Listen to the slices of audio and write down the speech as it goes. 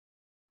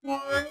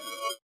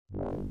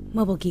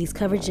Mobile Geeks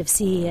coverage of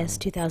CES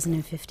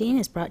 2015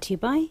 is brought to you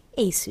by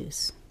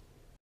ASUS.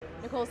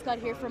 Nicole Scott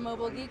here from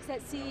Mobile Geeks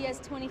at CES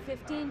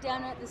 2015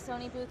 down at the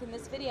Sony booth. In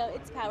this video,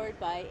 it's powered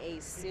by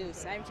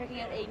ASUS. I'm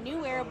checking out a new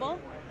wearable.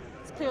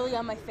 It's clearly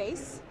on my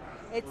face.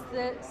 It's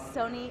the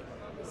Sony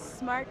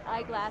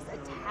SmartEyeGlass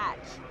Attach.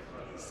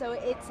 So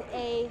it's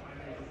a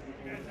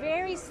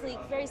very sleek,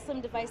 very slim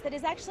device that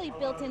is actually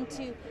built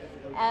into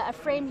a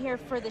frame here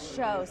for the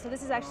show. So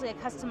this is actually a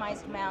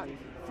customized mount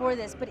for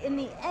this, but in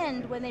the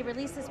end, when they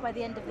release this by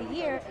the end of the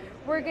year,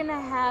 we're going to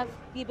have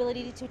the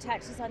ability to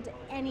attach this onto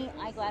any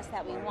eyeglass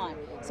that we want.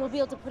 So we'll be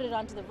able to put it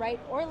onto the right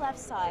or left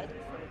side,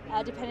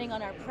 depending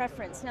on our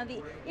preference. Now,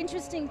 the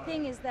interesting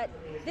thing is that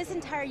this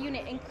entire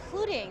unit,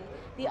 including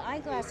the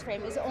eyeglass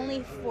frame, is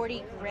only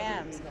 40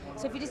 grams.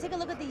 So if you just take a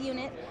look at the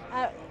unit,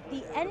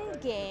 the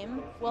end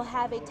game will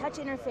have a touch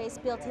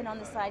interface built in on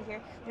the side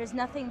here. There's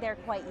nothing there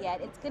quite yet.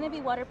 It's going to be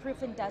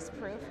waterproof and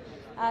dustproof.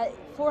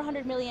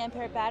 400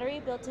 milliampere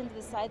battery built into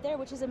the side there,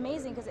 which is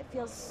amazing because it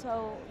feels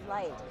so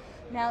light.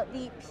 Now,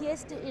 the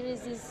pièce de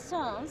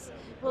résistance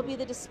will be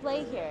the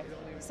display here.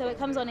 So it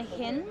comes on a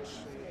hinge,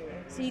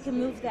 so you can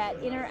move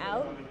that in or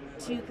out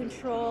to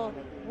control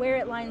where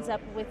it lines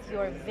up with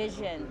your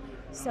vision.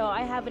 So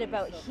I have it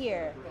about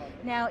here.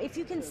 Now, if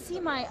you can see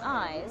my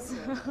eyes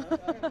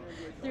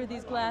through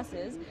these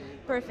glasses,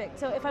 perfect.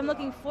 So if I'm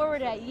looking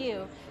forward at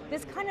you,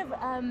 this kind of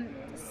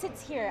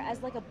sits here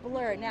as like a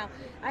blur. Now,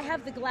 I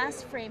have the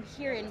glass frame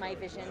here in my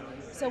vision,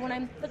 so when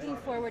I'm looking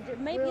forward, there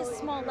may be a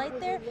small light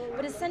there,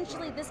 but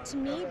essentially this to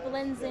me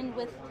blends in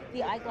with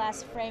the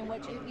eyeglass frame,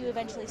 which you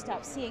eventually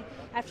stop seeing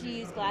after you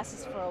use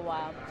glasses for a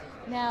while.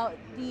 Now,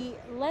 the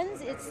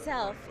lens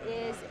itself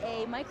is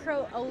a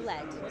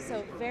MicroOLED,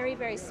 so very,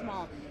 very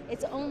small.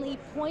 It's only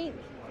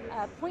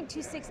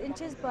 0.26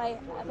 inches by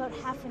about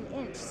half an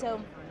inch, so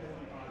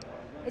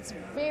it's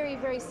very,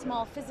 very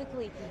small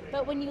physically.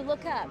 But when you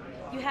look up,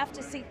 you have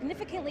to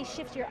significantly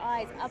shift your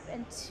eyes up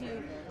and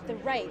to the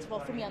right,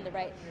 well, for me on the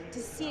right, to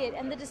see it.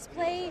 And the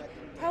display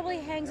probably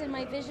hangs in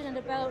my vision at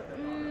about,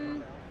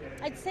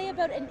 I'd say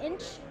about an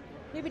inch,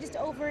 maybe just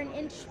over an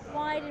inch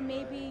wide, and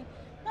maybe,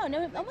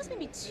 almost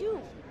maybe two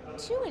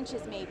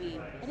inches,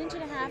 maybe an inch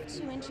and a half,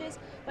 2 inches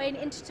by an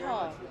inch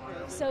tall.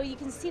 So you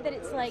can see that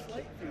it's like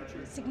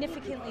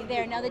significantly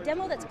there. Now, the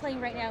demo that's playing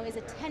right now is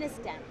a tennis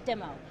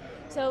demo.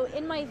 So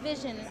in my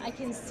vision, I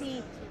can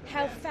see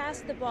how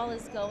fast the ball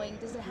is going,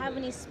 does it have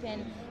any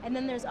spin, and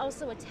then there's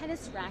also a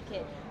tennis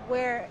racket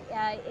where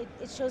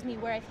it shows me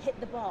where I've hit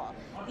the ball,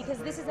 because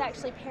this is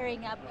actually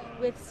pairing up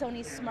with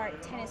Sony's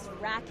Smart Tennis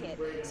Racket.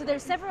 So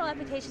there's several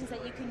applications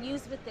that you can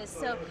use with this.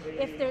 So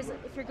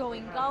if you're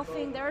going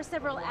golfing, there are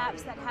several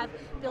apps that have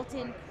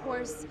built-in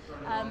course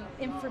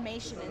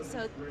information, and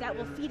so that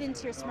will feed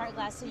into your smart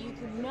glass so you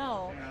can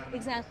know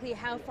exactly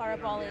how far a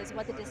ball is,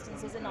 what the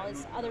distance is, and all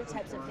these other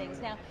types of things.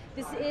 Now,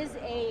 this is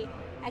a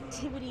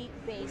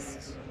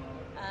activity-based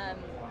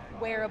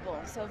wearable,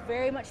 so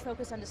very much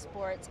focused on the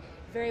sports,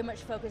 very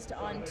much focused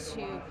on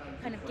to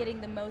kind of getting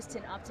the most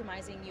and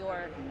optimizing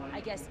your,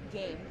 I guess,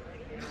 game,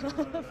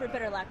 for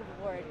better lack of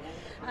a word.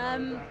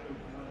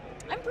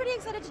 I'm pretty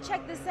excited to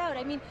check this out.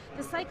 I mean,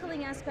 the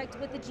cycling aspect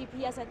with the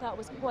GPS I thought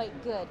was quite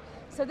good.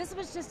 So this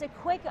was just a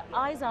quick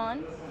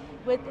eyes-on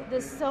with the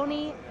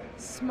Sony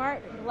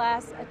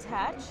SmartGlass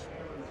Attach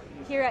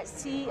here at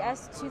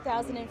CES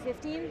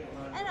 2015.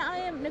 And I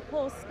am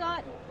Nicole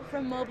Scott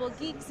from Mobile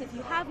Geeks. If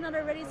you have not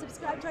already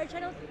subscribed to our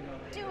channel,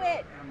 do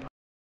it!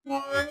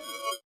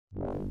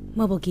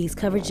 Mobile Geeks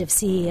coverage of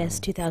CES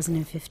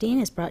 2015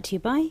 is brought to you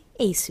by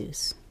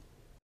ASUS.